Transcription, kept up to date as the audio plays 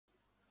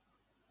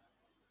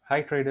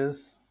Hi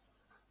traders,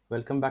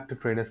 welcome back to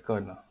Traders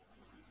Corner.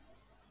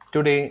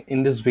 Today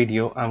in this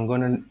video I'm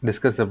going to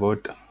discuss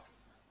about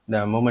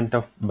the movement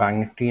of Bank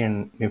Nifty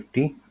and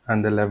Nifty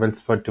and the levels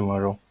for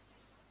tomorrow.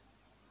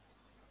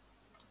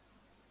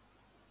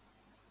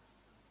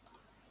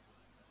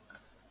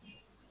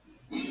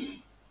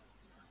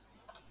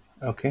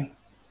 Okay,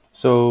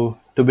 so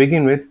to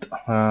begin with,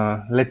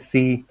 let's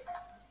see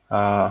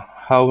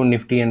how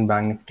Nifty and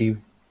Bank Nifty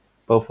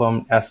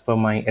performed as per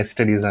my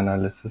yesterday's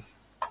analysis.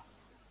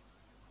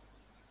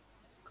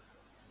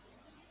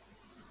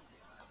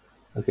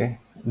 Okay,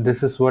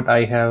 this is what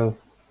I have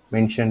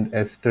mentioned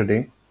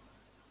yesterday.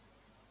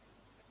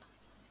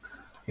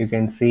 You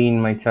can see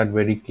in my chart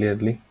very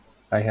clearly.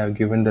 I have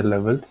given the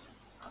levels.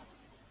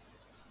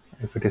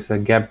 If it is a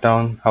gap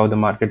down, how the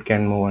market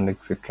can move and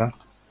etc.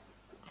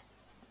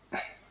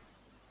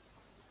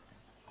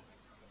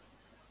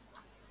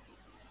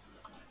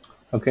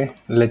 Okay,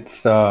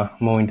 let's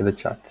move into the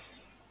charts.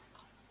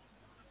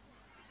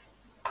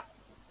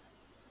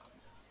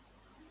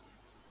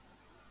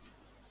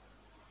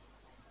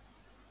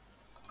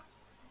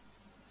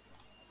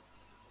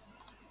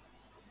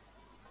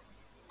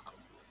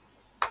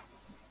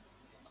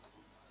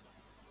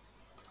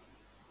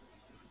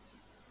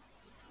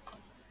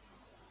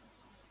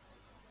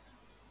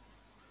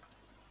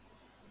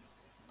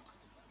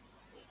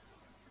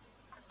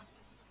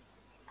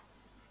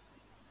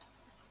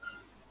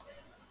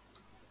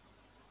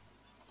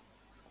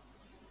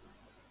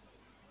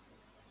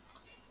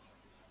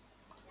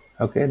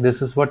 Okay,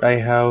 this is what I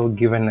have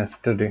given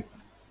yesterday.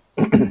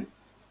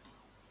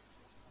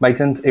 By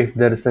chance, if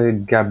there is a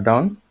gap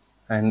down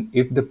and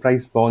if the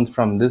price bounces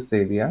from this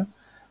area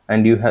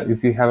and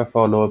if you have a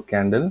follow-up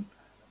candle,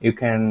 you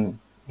can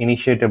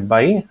initiate a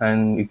buy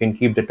and you can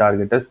keep the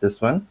target as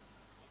this one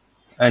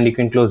and you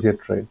can close your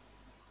trade.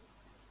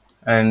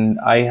 And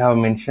I have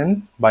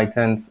mentioned, by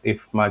chance,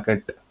 if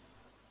market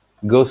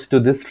goes to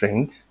this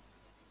range,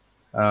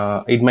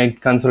 it might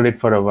consolidate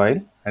for a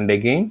while and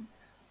again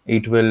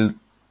it will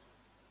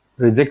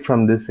reject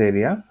from this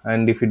area,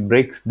 and if it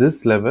breaks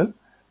this level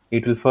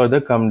it will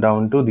further come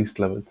down to these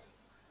levels.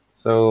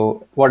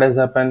 So what has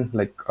happened,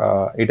 like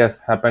it has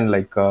happened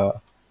like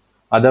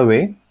other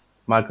way.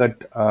 Market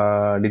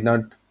did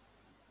not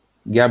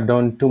gap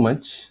down too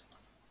much.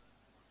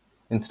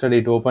 Instead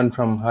it opened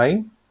from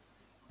high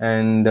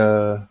and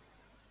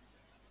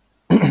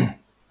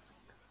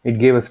it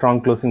gave a strong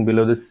closing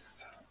below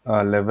this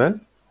level,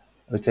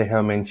 which I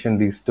have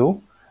mentioned these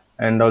two.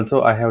 And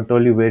also I have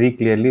told you very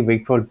clearly,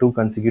 wait for 2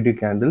 consecutive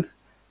candles,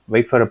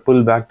 wait for a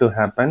pullback to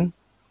happen,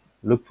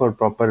 look for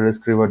proper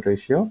risk reward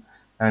ratio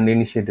and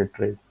initiate a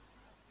trade.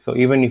 So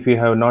even if you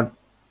have not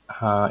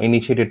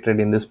initiated trade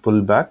in this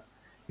pullback,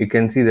 you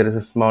can see there is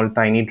a small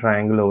tiny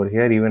triangle over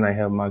here. Even I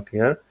have marked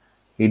here,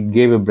 it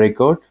gave a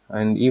breakout,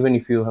 and even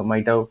if you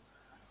might have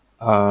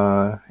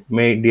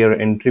made your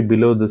entry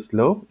below this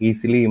low,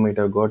 easily you might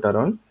have got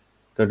around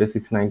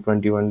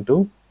 36,921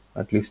 to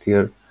at least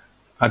here,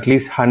 at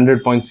least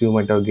 100 points you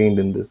might have gained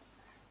in this.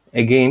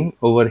 Again,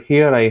 over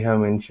here I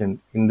have mentioned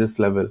in this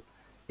level,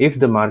 if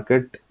the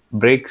market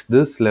breaks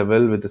this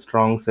level with a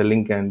strong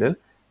selling candle,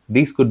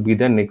 these could be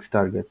the next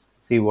targets.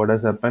 See what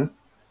has happened.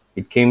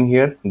 It came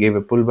here, gave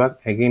a pullback,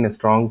 again a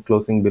strong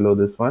closing below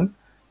this one,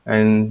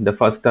 and the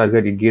first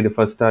target, it gave the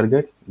first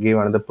target, gave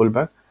another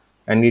pullback,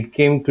 and it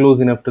came close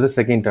enough to the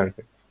second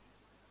target.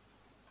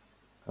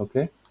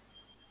 Okay,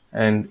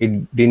 and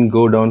it didn't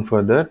go down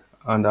further.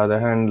 On the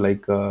other hand,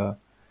 like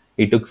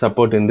it took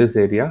support in this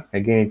area,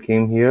 again it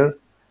came here,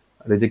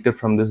 rejected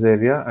from this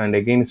area, and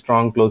again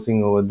strong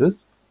closing over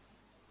this.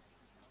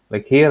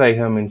 Like here I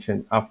have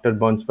mentioned, after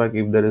bounce back,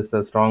 if there is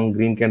a strong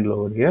green candle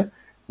over here,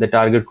 the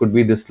target could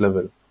be this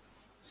level.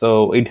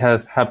 So it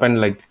has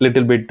happened like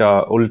little bit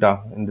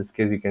ulta in this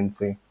case, you can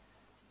say.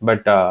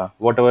 But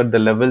whatever the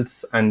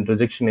levels and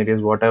rejection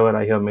areas, whatever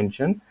I have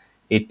mentioned,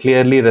 it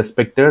clearly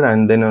respected,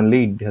 and then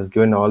only it has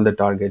given all the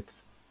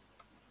targets.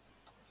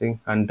 See,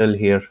 until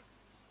here.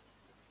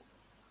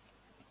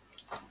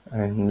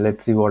 And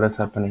let's see what has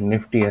happened in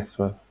Nifty as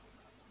well.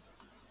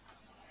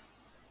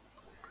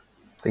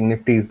 I think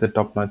Nifty is the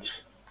top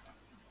notch.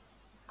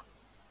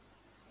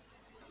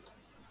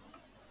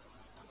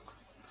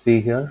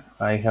 See here,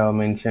 I have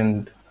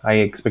mentioned I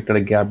expected a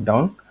gap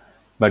down,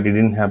 but it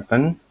didn't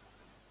happen.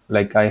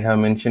 Like I have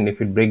mentioned, if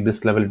it break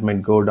this level, it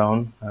might go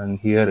down, and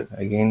here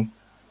again,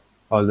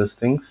 all those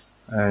things.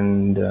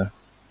 And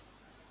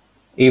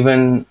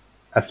even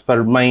as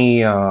per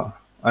my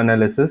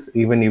analysis,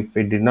 even if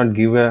it did not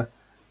give a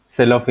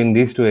sell-off in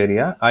these two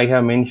area, I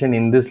have mentioned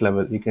in this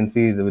level, you can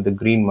see with the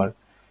green mark,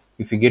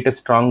 if you get a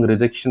strong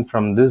rejection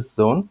from this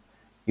zone,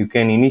 you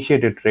can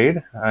initiate a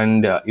trade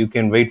and you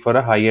can wait for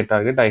a higher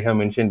target. I have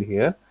mentioned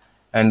here,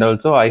 and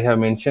also I have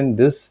mentioned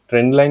this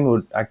trend line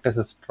would act as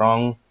a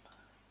strong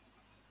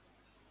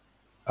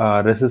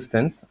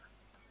resistance,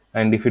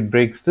 and if it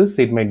breaks this,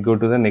 it might go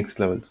to the next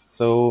level.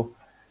 So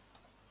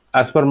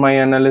as per my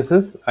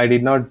analysis, I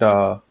did not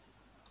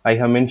I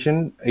have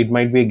mentioned it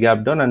might be a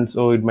gap down, and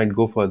so it might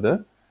go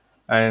further.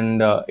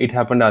 and it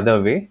happened the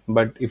other way.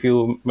 But if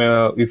you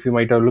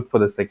might have looked for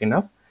the second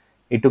half,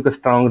 it took a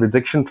strong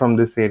rejection from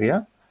this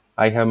area.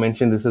 I have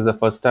mentioned this is the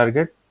first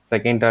target.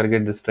 Second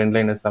target, this trend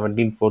line is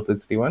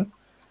 17,461.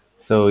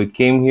 So it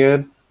came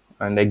here,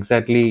 and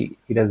exactly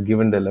it has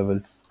given the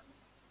levels.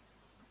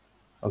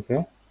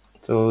 Okay,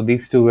 so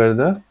these two were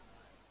the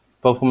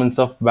performance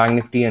of Bank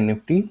Nifty and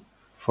Nifty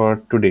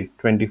for today,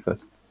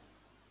 21st.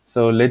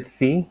 So let's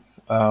see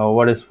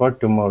what is for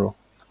tomorrow.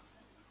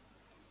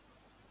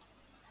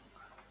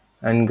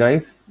 And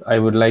guys, I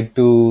would like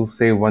to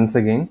say once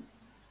again,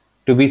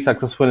 to be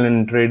successful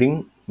in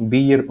trading, be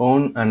your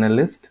own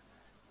analyst.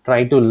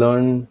 Try to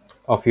learn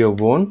of your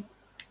own.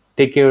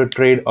 Take your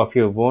trade of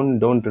your own.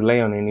 Don't rely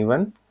on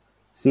anyone.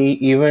 See,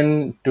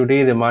 even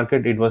today the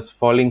market, it was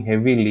falling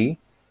heavily.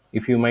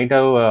 If you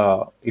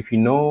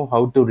know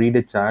how to read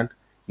a chart,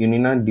 you need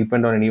not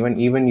depend on anyone.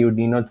 Even you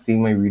need not see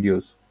my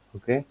videos.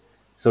 Okay,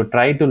 so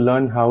try to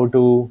learn how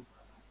to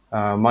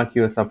mark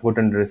your support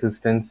and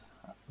resistance,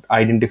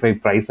 identify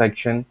price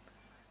action,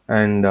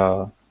 and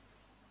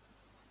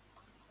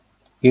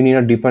you need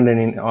not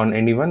depend on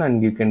anyone,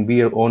 and you can be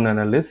your own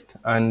analyst.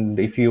 And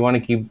if you want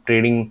to keep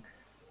trading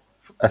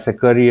as a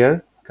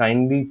career,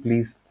 kindly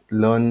please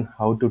learn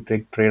how to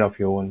take trade of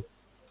your own.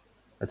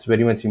 That's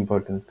very much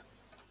important.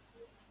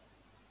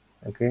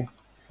 Okay,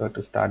 so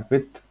to start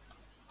with,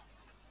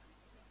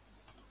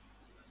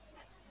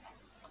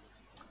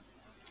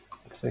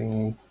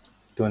 saying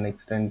to an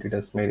extent it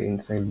has made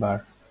inside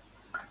bar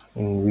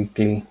in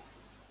weekly.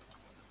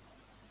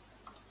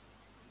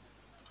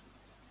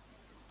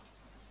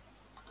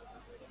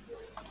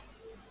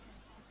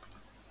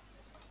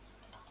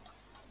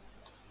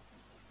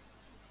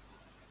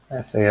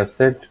 As I have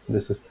said,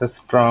 this is a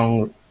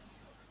strong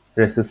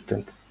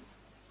resistance,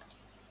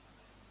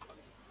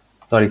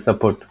 sorry,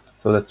 support.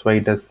 So that's why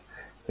it has,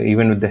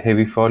 even with the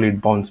heavy fall, it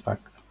bounced back.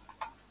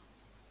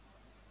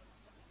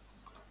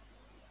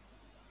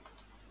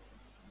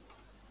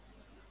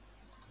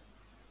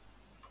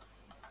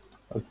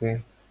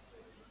 Okay,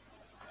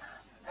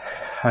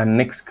 and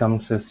next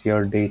comes is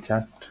your day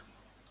chart.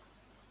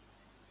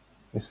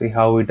 You see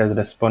how it has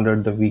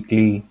responded the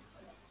weekly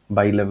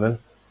buy level.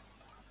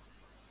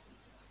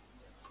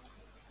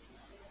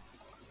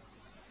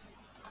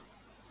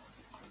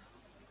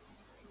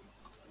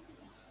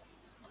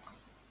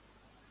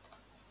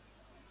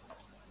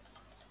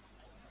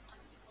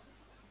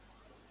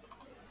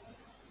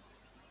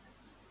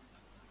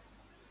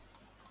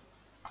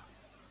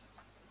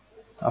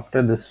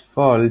 After this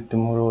fall,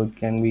 tomorrow it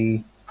can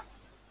be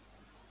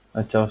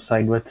a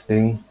sideways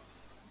day.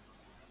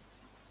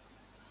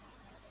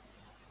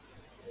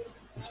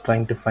 It's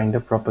trying to find a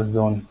proper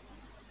zone.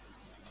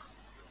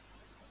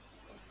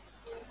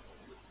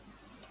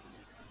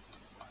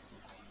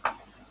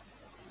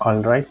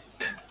 All right.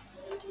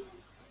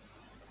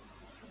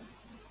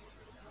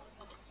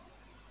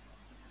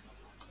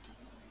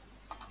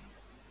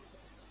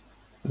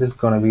 This is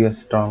gonna be a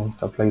strong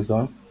supply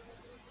zone.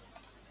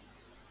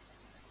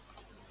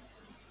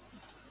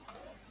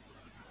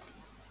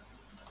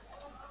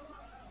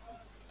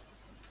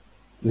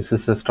 This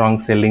is a strong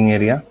selling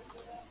area.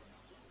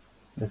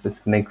 This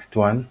is next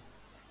one,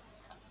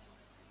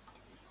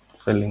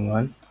 selling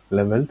one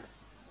levels,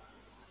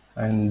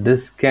 and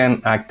this can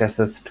act as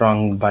a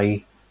strong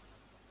buy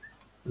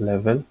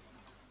level.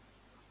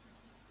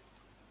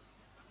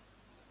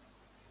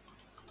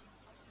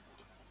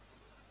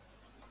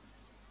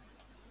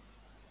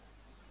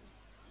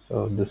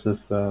 So this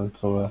is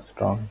also a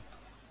strong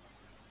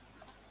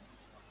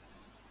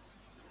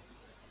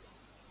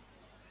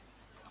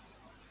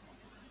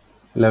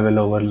level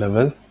over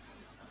level.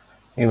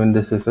 Even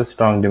this is a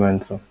strong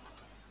demand zone.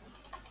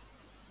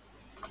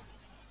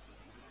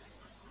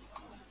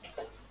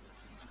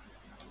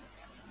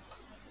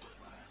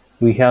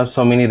 We have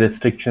so many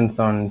restrictions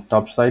on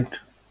top side.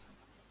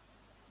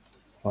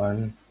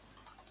 One,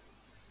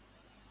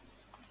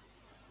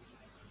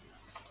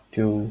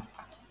 two,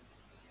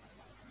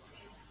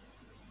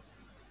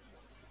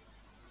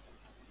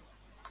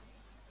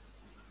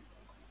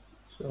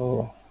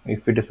 so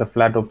if it is a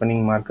flat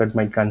opening, market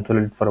might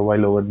consolidate for a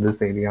while over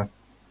this area.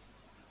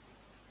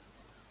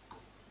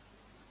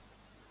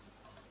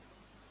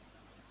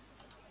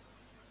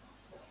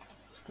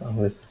 Strong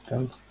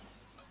resistance,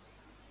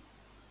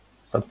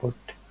 support.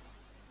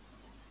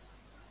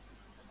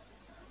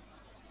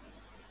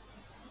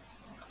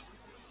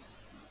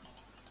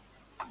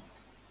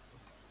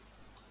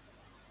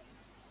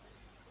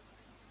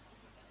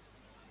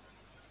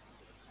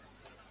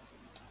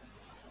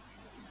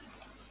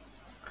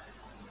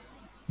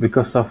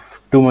 Because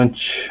of too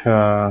much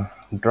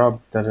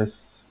drop, there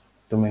is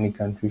too many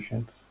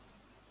confusions.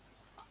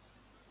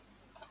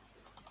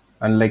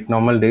 Unlike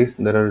normal days,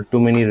 there are too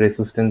many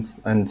resistance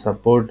and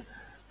support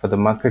for the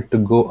market to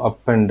go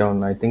up and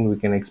down. I think we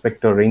can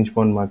expect a range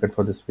bound market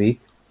for this week.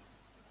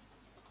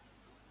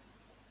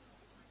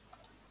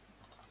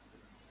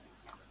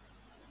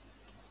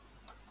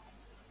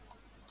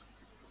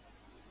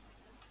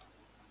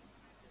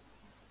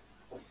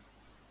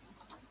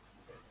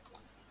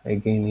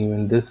 Again,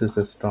 even this is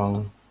a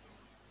strong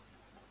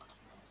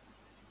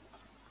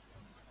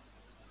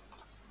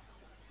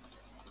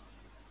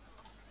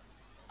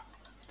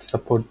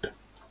support.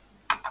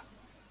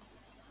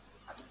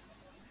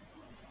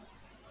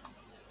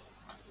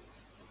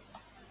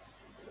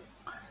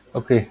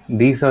 Okay,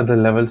 these are the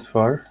levels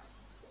for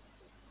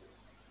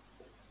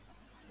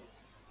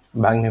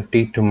Bank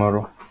Nifty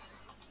tomorrow.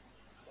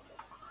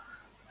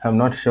 I'm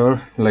not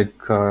sure,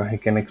 like I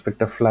can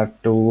expect a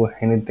flat to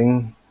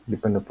anything,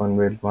 depend upon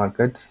where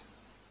markets.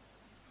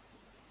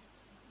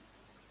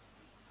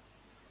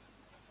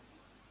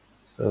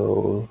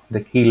 So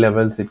the key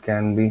levels, it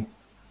can be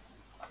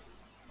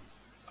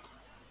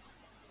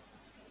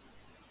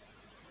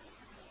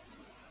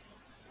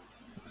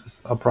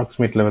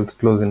approximate levels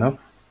close enough.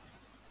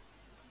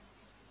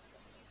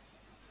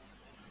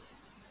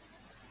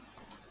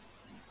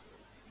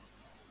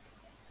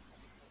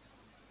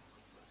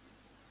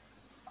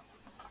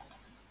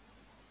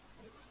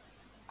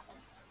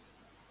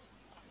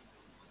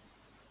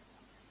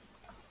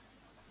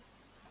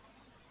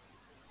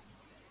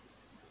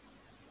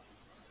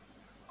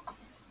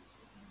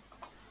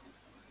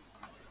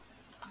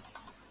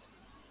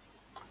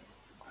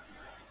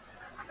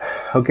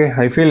 Okay,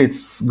 I feel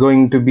it's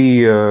going to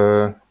be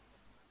a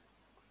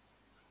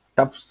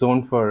tough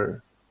zone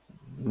for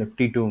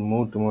Nifty to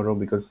move tomorrow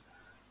because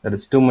there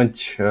is too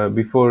much,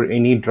 before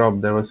any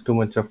drop, there was too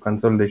much of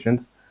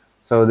consolidations.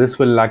 So this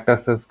will act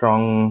as a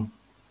strong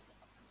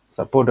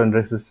support and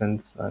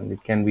resistance, and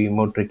it can be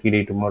more tricky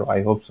day tomorrow.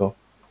 I hope so.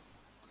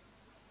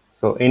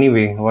 So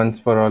anyway, once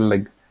for all,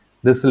 like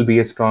this will be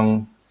a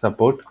strong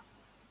support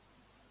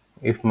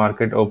if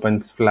market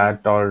opens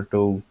flat or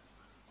to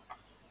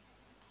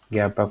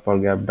gap up or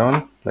gap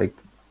down. Like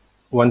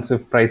once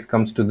if price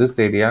comes to this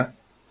area,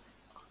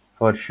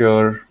 for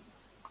sure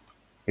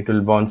it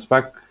will bounce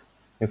back.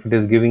 If it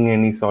is giving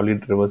any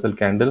solid reversal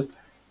candle,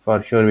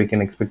 for sure we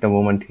can expect a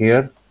movement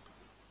here.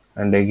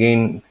 And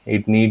again,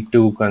 it need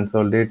to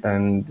consolidate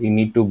and we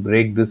need to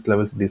break this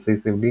levels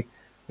decisively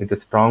with a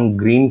strong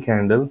green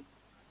candle.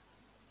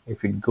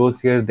 If it goes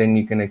here, then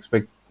you can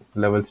expect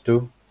levels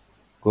to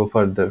go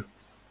further.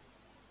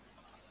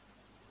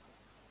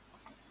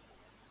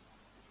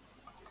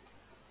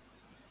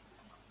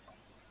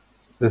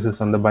 This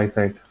is on the buy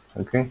side.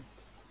 Okay,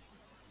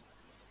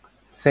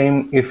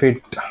 same if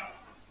it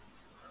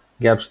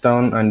gaps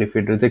down and if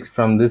it rejects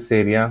from this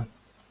area,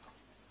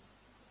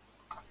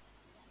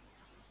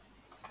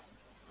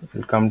 it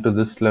will come to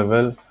this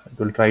level. It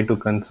will try to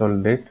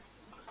consolidate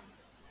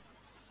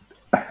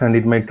and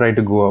it might try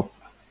to go up.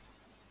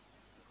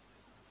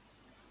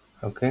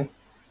 Okay,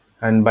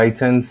 and by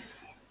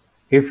chance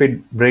if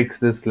it breaks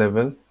this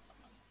level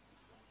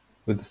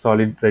with a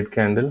solid red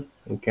candle,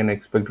 you can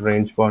expect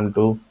range bound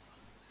to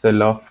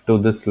sell off to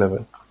this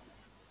level,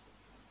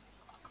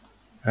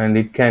 and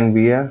it can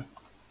be a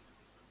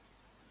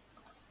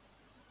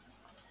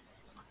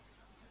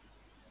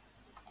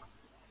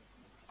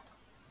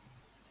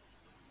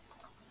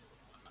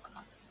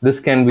this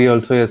can be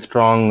also a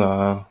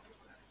strong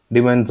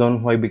demand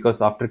zone. Why?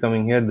 Because after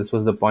coming here, this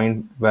was the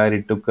point where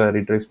it took a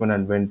retracement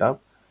and went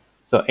up.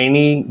 So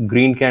any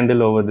green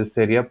candle over this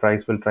area,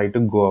 price will try to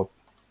go up.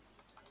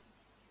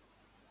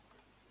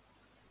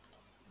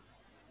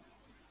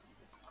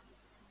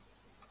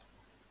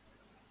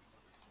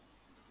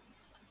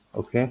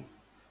 Okay,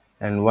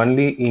 and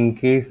only in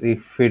case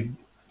if it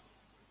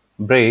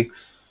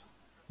breaks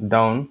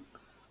down,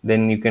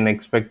 then you can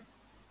expect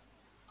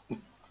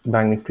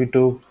Bank Nifty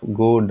to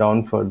go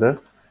down further.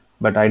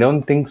 But I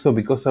don't think so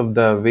because of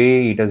the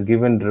way it has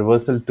given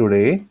reversal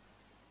today.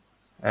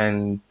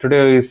 And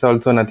today is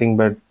also nothing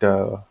but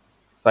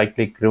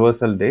cyclic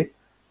reversal day.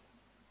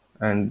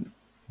 And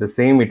the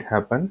same it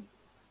happened.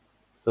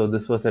 So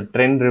this was a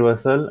trend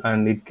reversal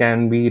and it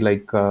can be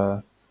like,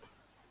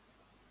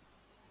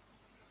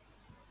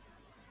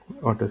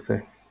 what to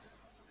say?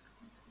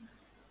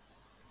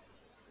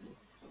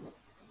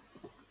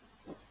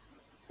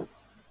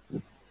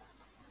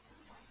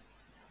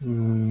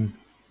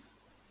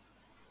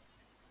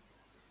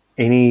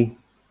 Any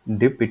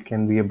dip, it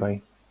can be a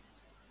buy.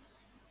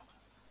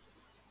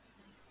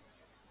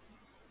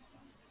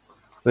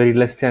 Very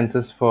less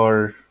chances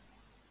for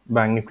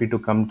Bank Nifty to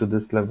come to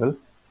this level.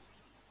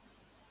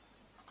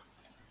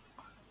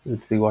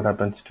 Let's see what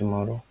happens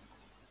tomorrow.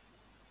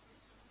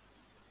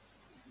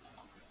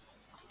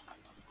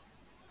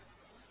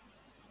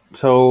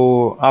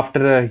 So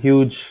after a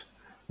huge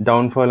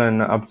downfall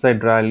and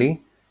upside rally,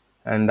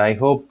 and I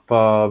hope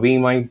we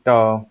might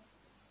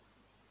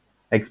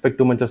expect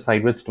too much of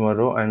sideways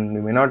tomorrow, and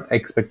we may not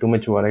expect too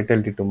much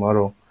volatility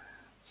tomorrow.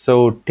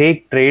 So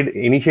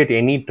initiate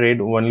any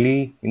trade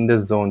only in the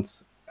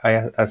zones.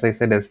 As I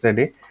said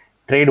yesterday,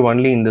 trade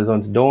only in the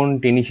zones.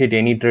 Don't initiate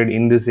any trade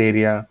in this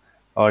area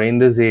or in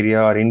this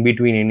area or in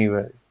between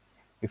anywhere.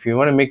 If you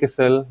want to make a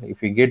sell,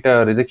 if you get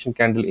a rejection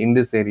candle in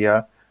this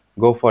area,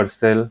 go for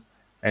sell.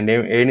 And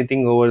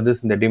anything over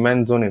this in the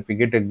demand zone, if you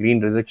get a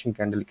green rejection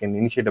candle, you can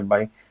initiate a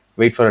buy.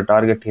 Wait for a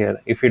target here.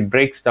 If it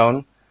breaks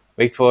down,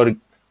 wait for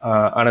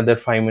another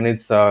 5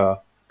 minutes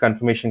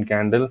confirmation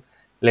candle,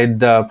 let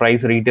the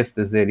price retest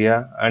this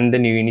area, and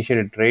then you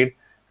initiate a trade,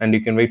 and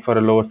you can wait for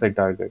a lower side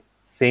target.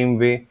 Same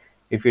way,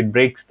 if it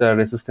breaks the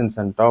resistance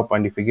on top,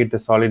 and if you get a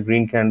solid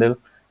green candle,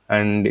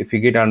 and if you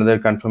get another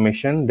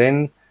confirmation,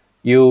 then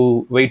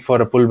you wait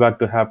for a pullback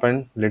to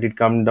happen, let it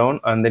come down,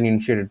 and then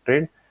initiate a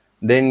trade.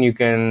 Then you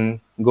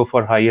can go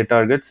for higher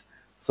targets,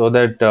 so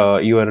that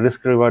your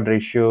risk reward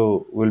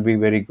ratio will be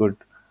very good.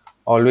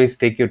 Always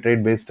take your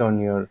trade based on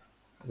your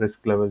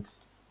risk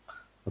levels.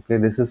 Okay,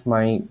 this is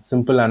my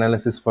simple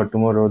analysis for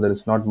tomorrow. There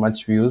is not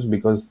much views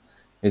because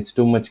it's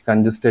too much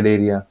congested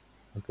area.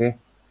 Okay,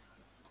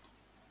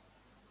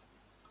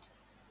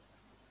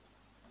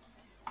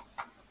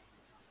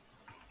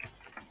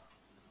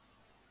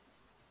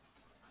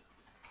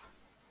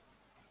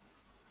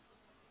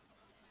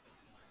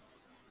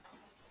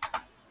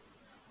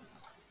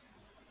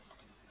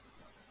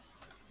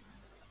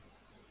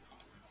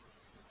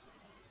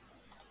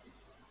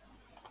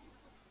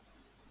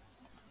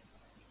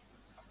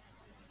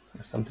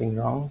 there's something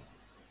wrong.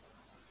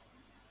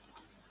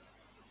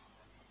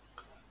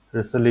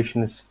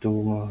 Resolution is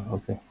too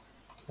okay,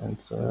 and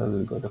so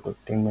we'll go to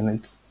 15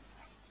 minutes.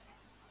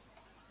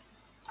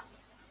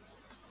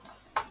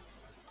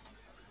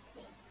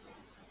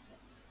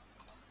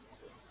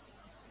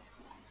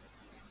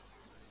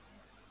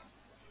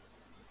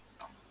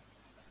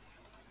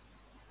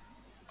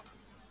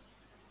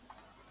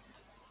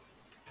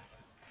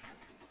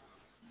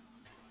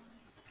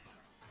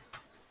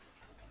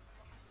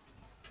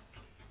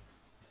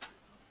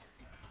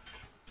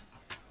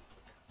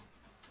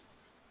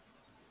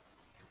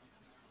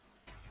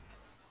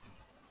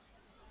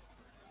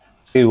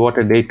 See what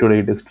a day today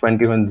it is,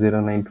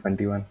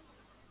 210921.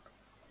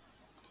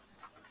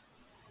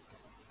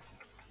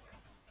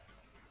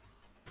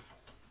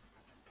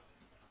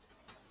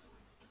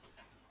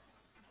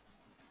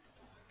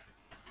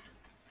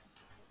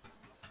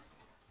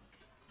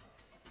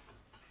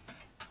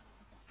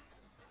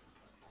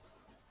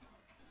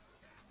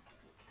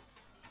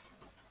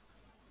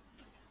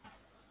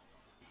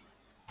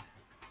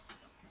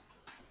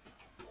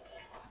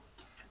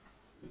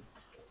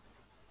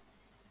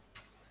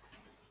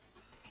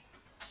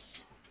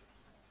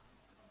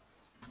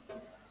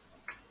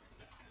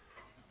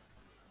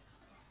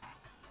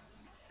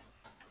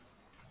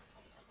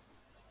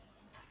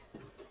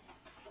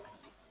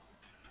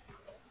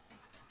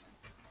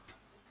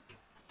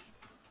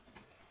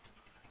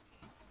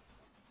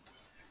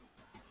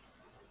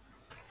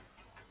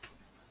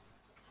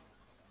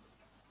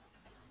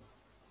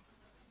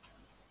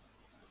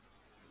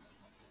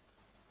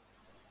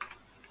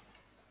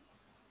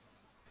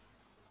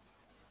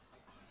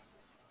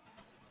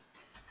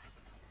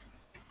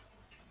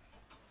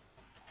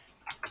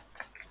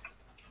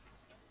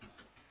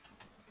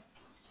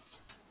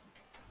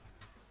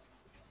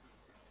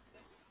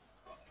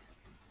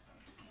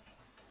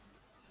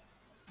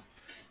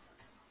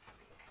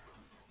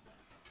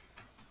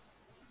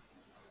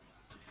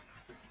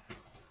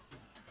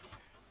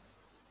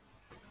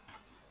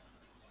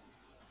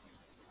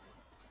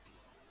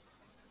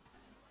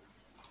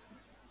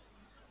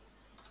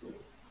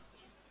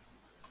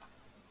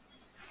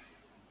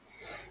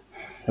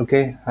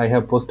 Okay, I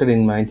have posted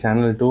in my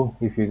channel too.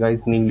 If you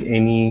guys need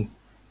any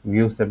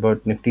views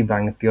about Nifty,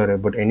 Bank Nifty, or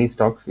about any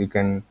stocks, you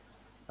can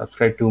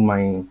subscribe to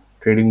my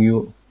Trading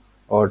View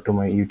or to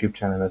my YouTube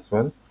channel as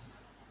well.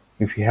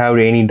 If you have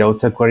any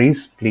doubts or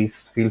queries,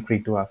 please feel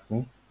free to ask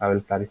me. I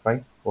will clarify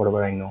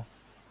whatever I know.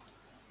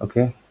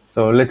 Okay,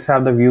 so let's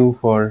have the view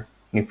for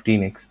Nifty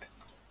next.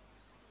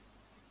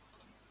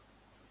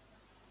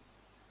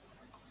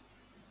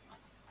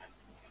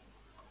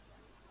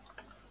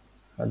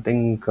 I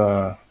think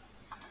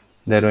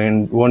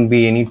there won't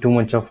be any too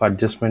much of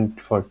adjustment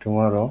for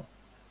tomorrow.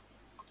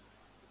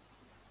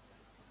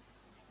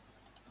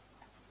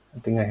 I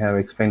think I have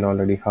explained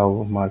already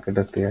how market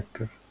has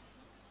reacted.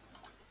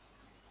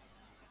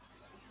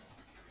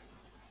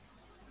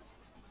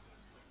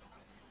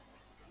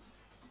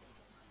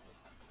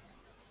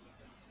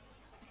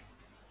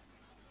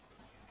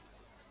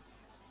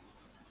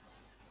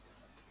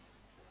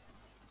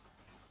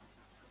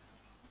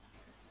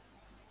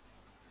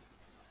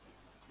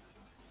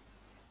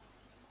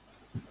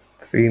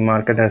 See,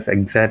 market has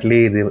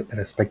exactly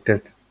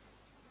respected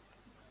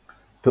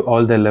to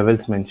all the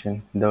levels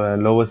mentioned. The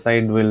lower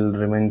side will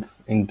remain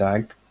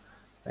intact,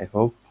 I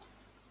hope.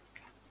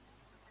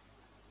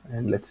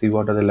 And let's see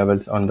what are the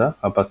levels on the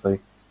upper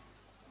side.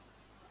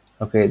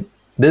 Okay,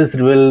 this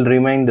will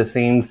remain the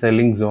same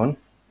selling zone.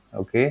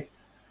 Okay,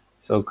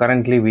 so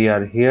currently we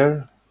are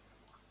here,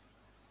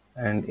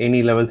 and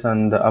any levels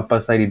on the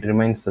upper side it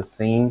remains the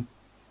same.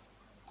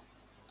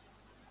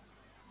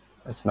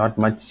 There's not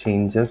much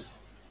changes.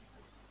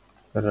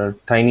 There are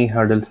tiny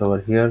hurdles over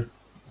here.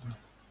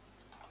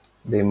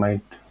 They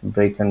might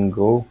break and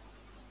go.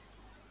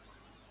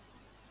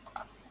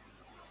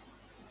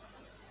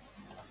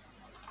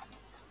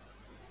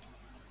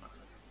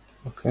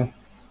 Okay.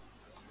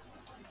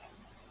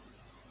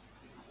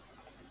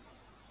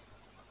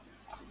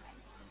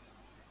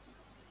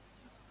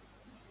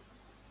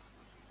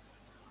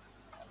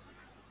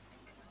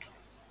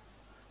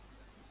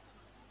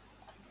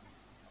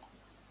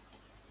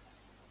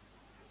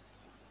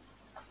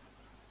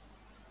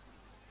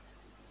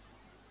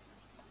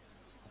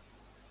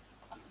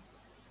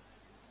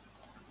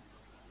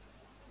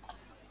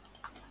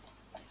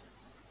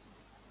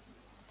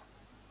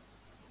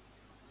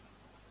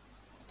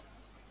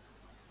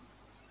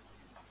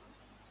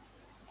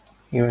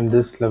 Even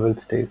this level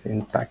stays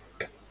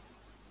intact.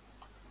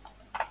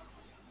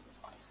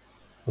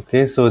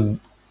 Okay, so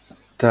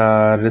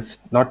there is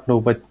not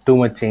too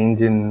much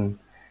change in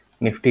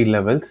Nifty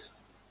levels.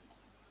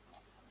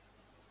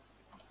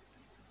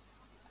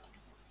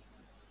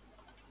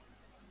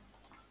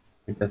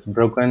 It has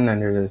broken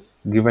and it has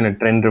given a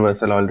trend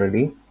reversal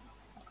already.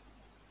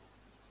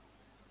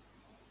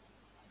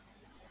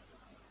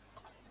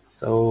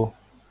 So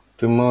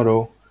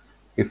tomorrow,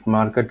 if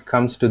market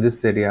comes to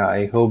this area,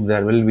 I hope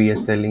there will be a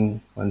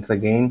selling once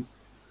again.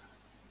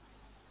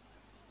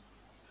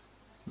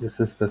 This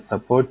is the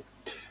support.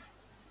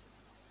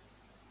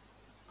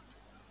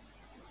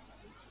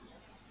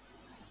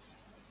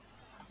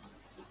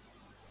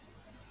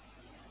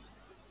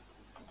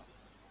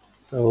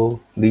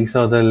 So these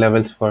are the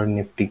levels for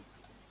Nifty.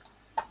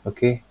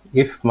 Okay,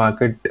 if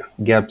market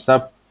gaps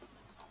up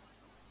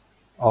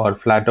or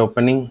flat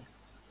opening,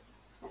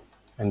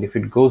 and if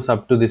it goes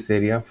up to this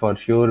area, for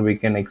sure we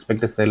can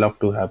expect a sell off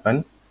to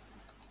happen.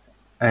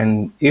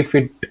 And if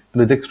it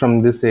rejects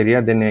from this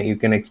area, then you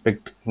can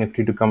expect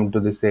Nifty to come to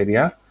this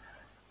area,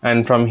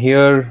 and from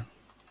here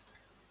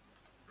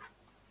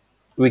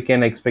we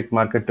can expect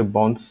market to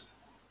bounce.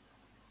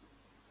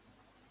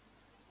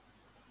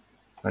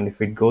 And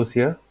if it goes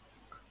here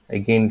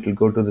again, it will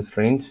go to this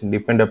range,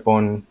 depend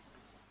upon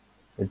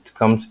it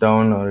comes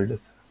down or it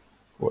is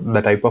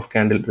the type of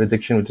candle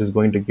rejection which is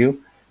going to give.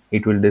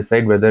 It will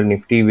decide whether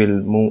Nifty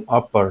will move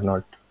up or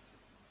not.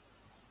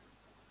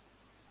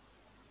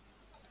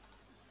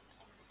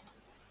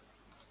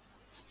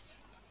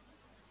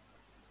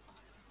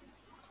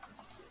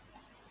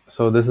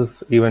 So this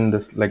is even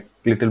this like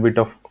little bit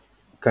of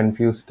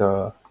confused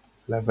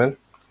level.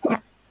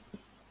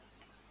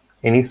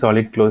 Any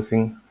solid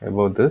closing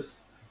above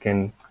this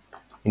can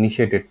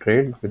initiate a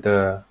trade with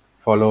a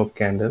follow-up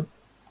candle.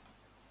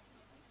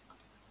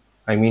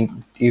 I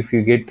mean, if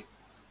you get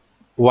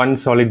one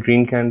solid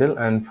green candle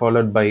and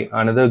followed by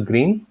another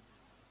green,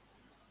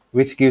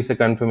 which gives a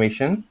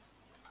confirmation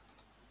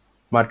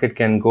market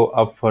can go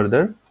up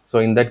further. So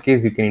in that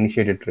case, you can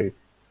initiate a trade.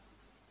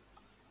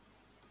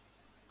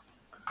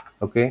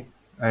 Okay,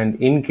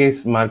 and in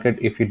case market,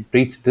 if it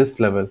breach this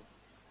level,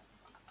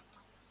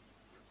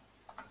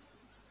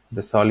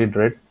 the solid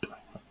red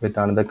with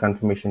another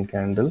confirmation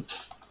candle,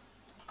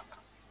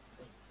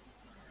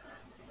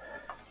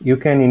 you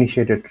can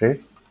initiate a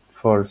trade.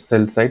 For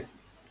sell side, you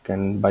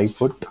can buy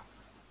put,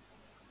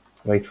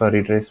 wait for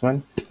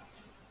retracement,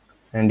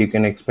 and you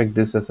can expect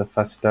this as a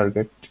first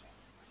target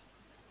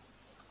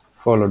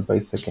followed by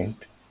second.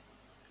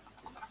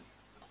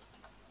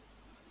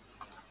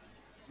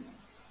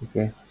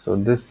 Okay, so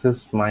this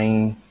is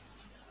my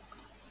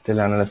till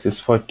analysis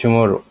for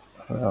tomorrow.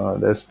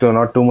 There's still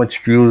not too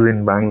much views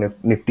in bank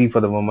nifty for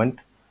the moment.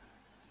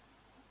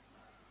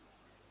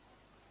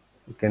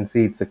 You can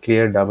see it's a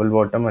clear double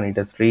bottom and it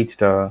has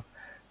reached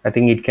I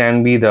think it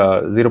can be the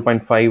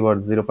 0.5 or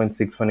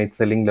 0.618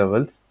 selling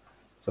levels.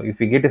 So if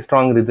we get a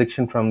strong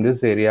rejection from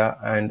this area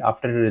and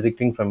after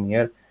rejecting from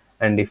here,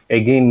 and if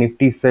again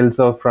nifty sells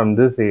off from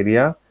this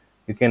area,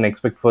 you can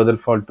expect further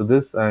fall to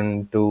this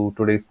and to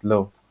today's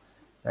low.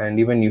 And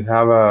even you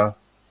have a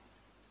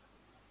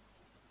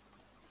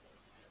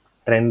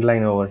trend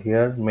line over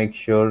here, make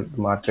sure the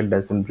market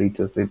doesn't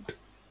breaches it.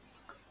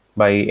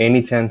 By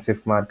any chance,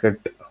 if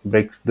market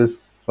breaks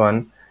this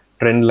one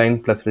trend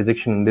line plus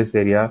rejection in this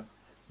area,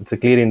 it's a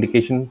clear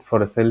indication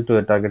for a sell to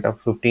a target of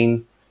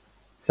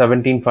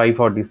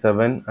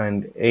 17,547,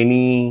 and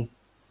any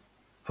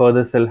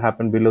further sell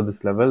happen below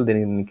this level,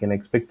 then you can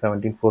expect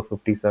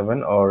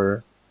 17,457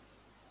 or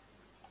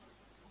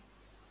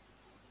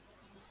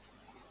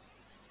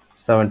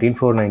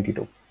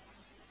 17,492.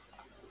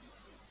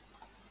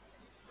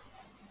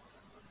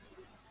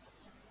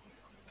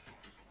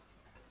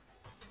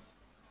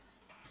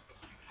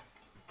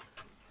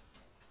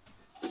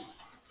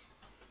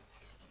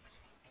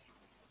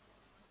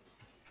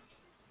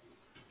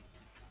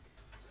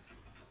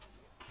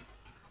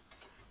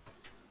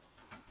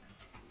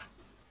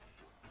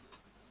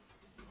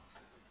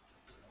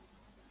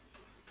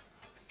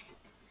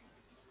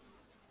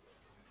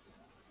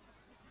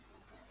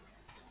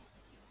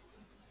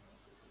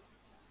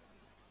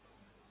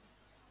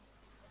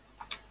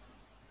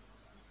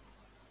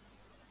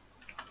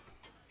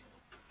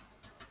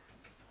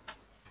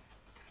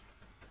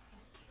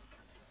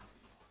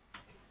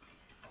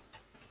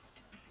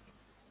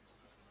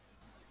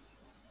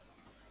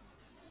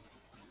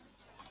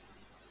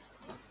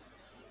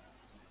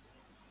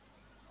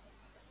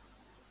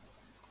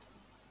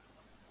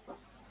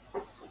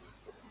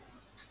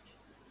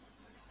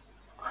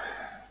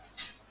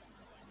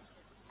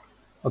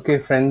 Okay,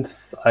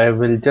 friends, I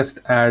will just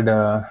add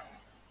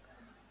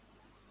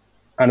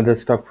another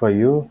stock for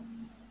you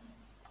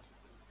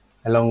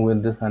along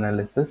with this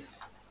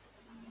analysis.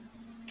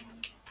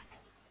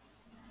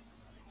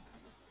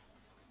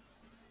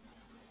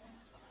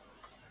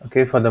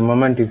 Okay, for the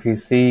moment, if you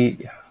see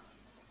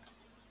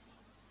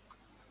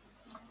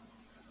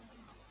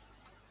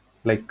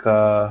like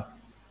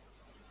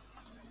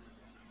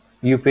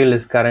UPL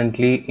is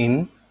currently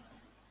in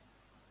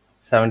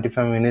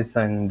 75 minutes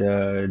and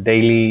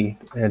daily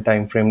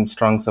time frame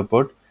strong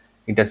support.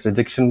 It has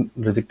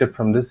rejected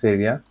from this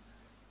area.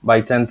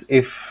 By chance,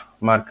 if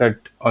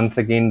market once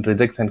again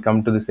rejects and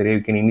come to this area,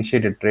 you can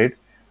initiate a trade.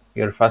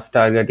 Your first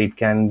target, it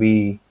can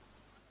be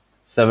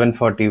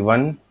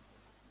 741,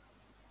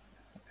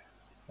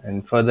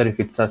 and further if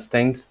it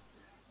sustains,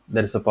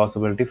 there is a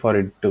possibility for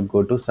it to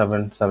go to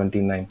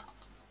 779.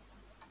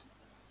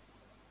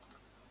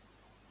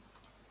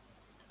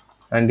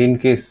 And in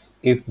case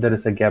if there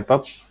is a gap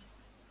up,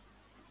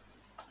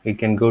 it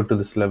can go to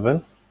this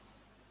level.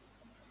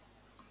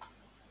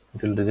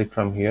 It will reject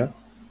from here.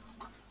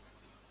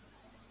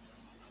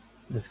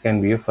 This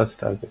can be a first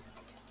target.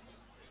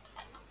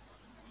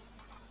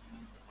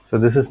 So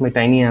this is my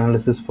tiny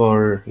analysis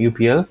for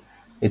UPL.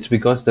 It's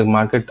because the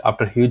market,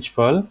 after huge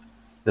fall,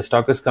 the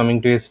stock is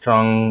coming to a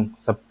strong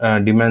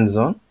demand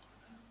zone.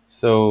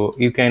 So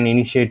you can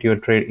initiate your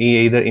trade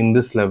either in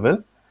this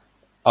level,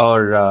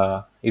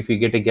 or if you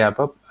get a gap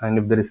up and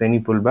if there is any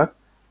pullback,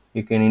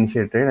 you can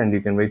initiate trade and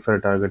you can wait for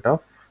a target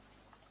of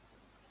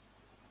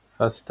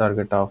first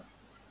target of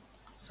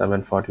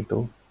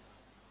 742,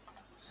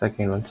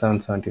 second one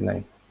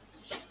 779,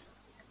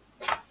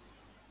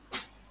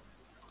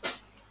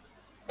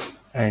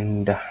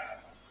 and I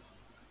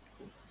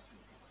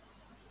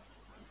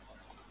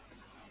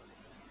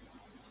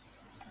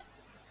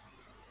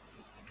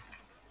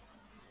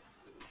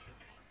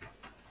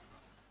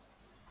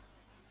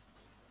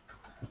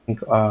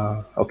think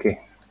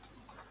okay,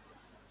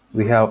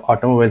 we have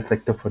automobile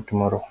sector for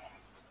tomorrow.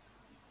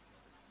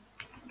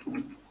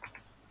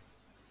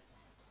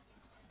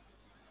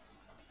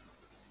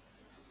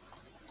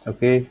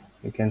 Okay,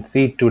 you can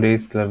see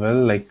today's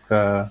level, like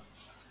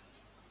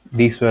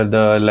these were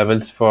the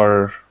levels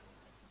for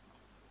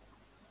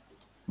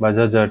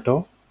Bajaj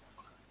Auto.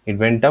 It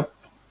went up,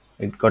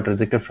 it got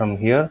rejected from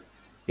here,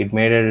 it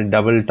made a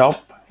double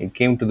top, it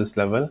came to this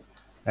level,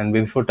 and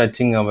before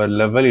touching our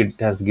level, it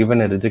has given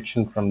a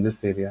rejection from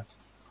this area.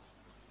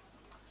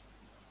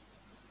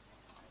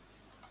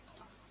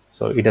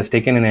 So it has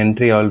taken an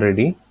entry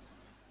already,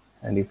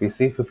 and if you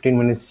see 15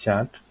 minutes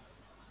chart,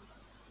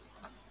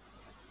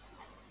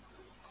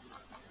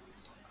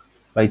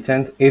 by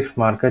chance if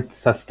market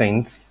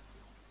sustains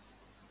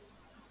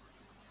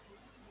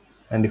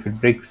and if it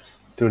breaks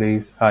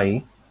today's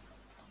high,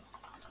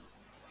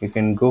 you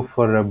can go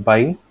for a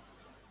buy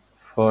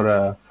for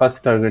a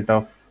first target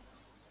of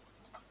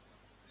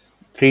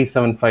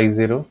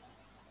 3750,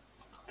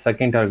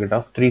 second target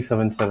of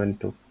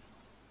 3772,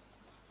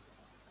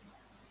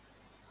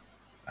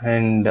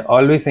 and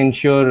always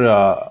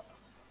ensure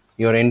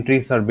your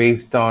entries are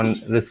based on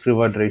risk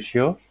reward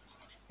ratio.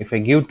 If I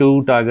give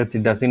two targets,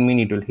 it doesn't mean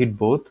it will hit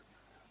both.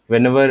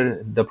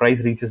 Whenever the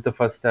price reaches the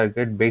first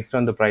target, based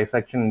on the price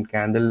action and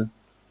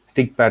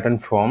candlestick pattern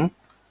form,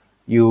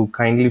 you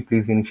kindly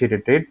please initiate a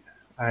trade.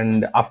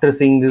 And after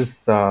seeing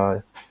this,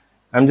 I'm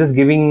just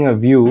giving a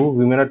view.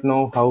 We may not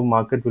know how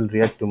market will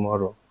react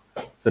tomorrow,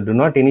 so do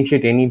not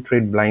initiate any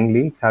trade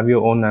blindly. Have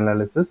your own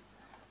analysis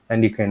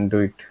and you can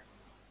do it.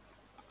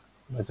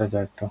 Bajaj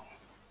Auto,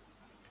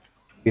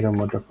 Hero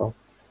MotoCorp.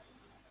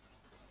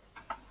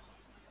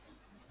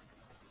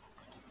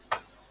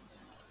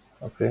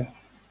 Okay,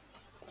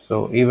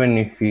 so even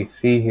if we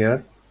see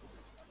here,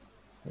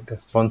 it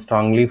has gone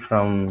strongly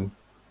from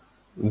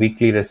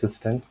weekly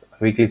resistance,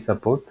 weekly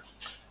support,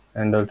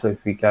 and also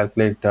if we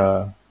calculate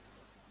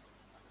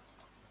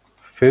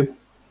fib,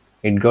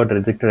 it got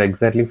rejected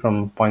exactly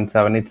from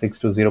 0.786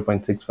 to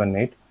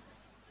 0.618.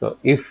 So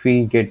if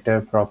we get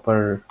a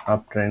proper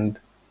uptrend,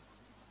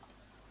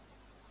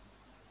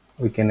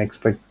 we can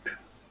expect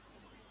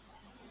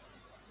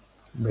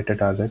better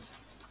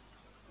targets.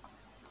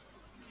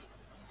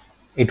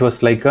 It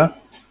was like a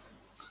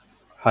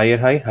higher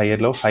high, higher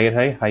low, higher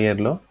high, higher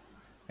low,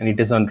 and it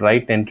is on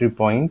right entry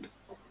point.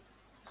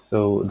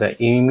 So the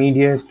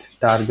immediate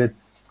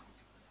targets,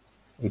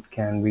 it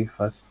can be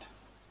first,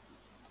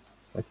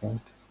 second.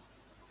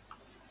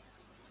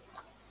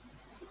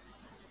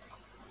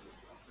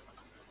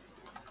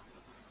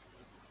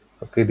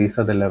 Okay, these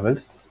are the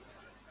levels.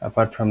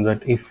 Apart from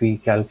that, if we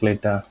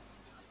calculate a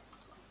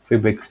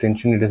fib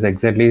extension, it is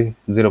exactly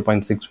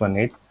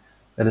 0.618.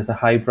 There is a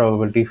high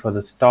probability for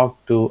the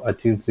stock to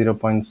achieve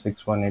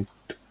 0.618.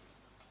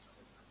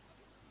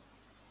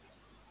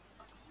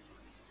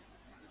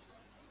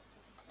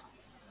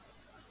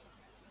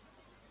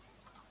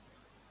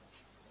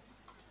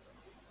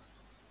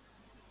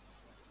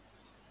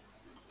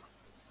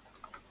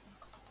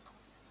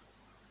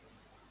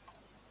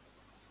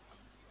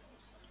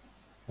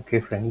 Okay,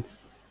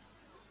 friends.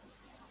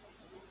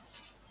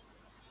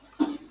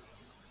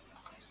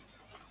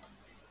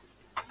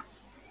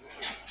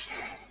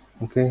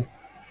 Okay,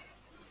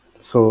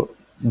 so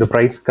the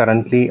price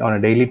currently on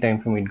a daily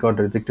time frame, it got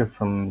rejected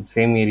from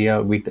same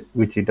area with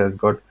which it has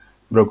got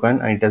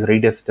broken, and it has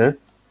retested.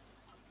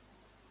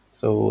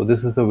 So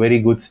this is a very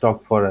good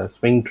stock for a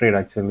swing trade.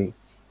 Actually,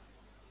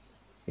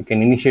 you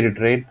can initiate a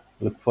trade,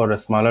 look for a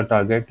smaller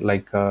target,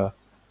 like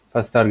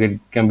first target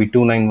can be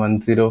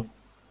 2910,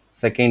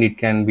 second it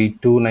can be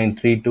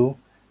 2932,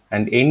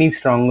 and any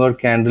stronger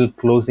candle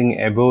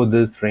closing above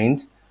this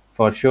range,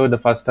 for sure the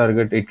first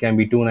target it can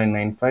be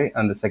 2995,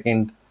 and the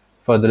second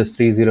further is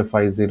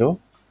 3050,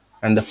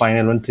 and the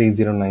final one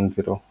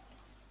 3090.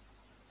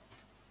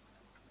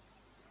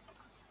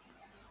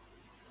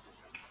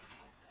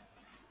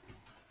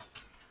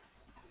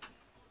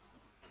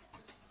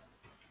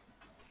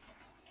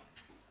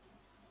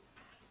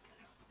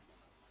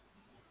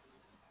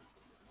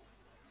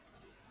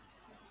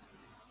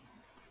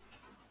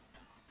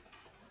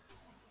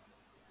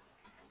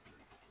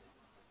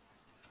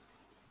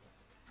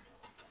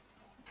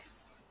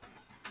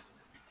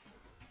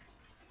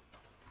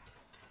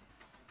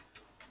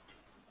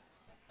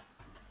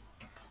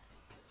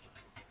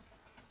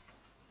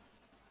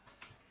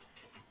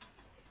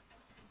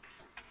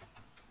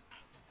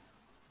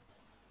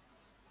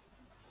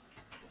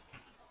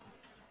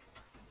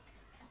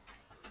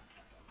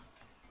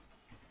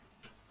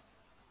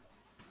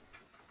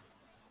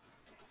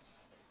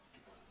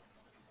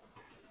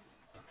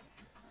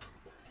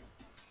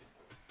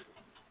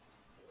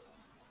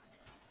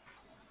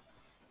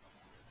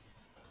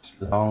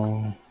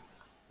 Long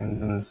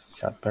and then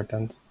sharp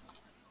patterns.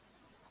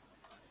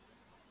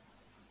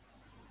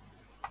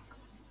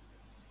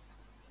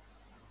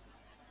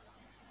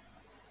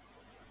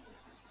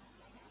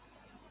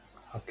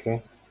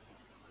 Okay.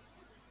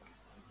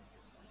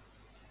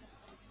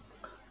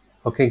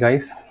 Okay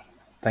guys,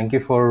 thank you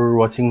for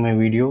watching my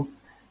video.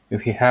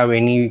 If you have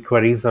any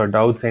queries or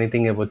doubts,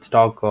 anything about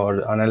stock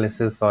or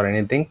analysis or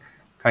anything,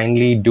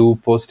 kindly do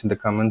post in the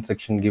comment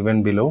section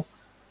given below.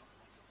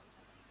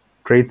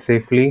 Trade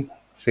safely,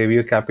 save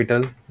your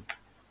capital,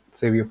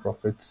 save your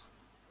profits.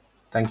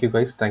 Thank you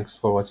guys. Thanks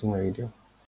for watching my video.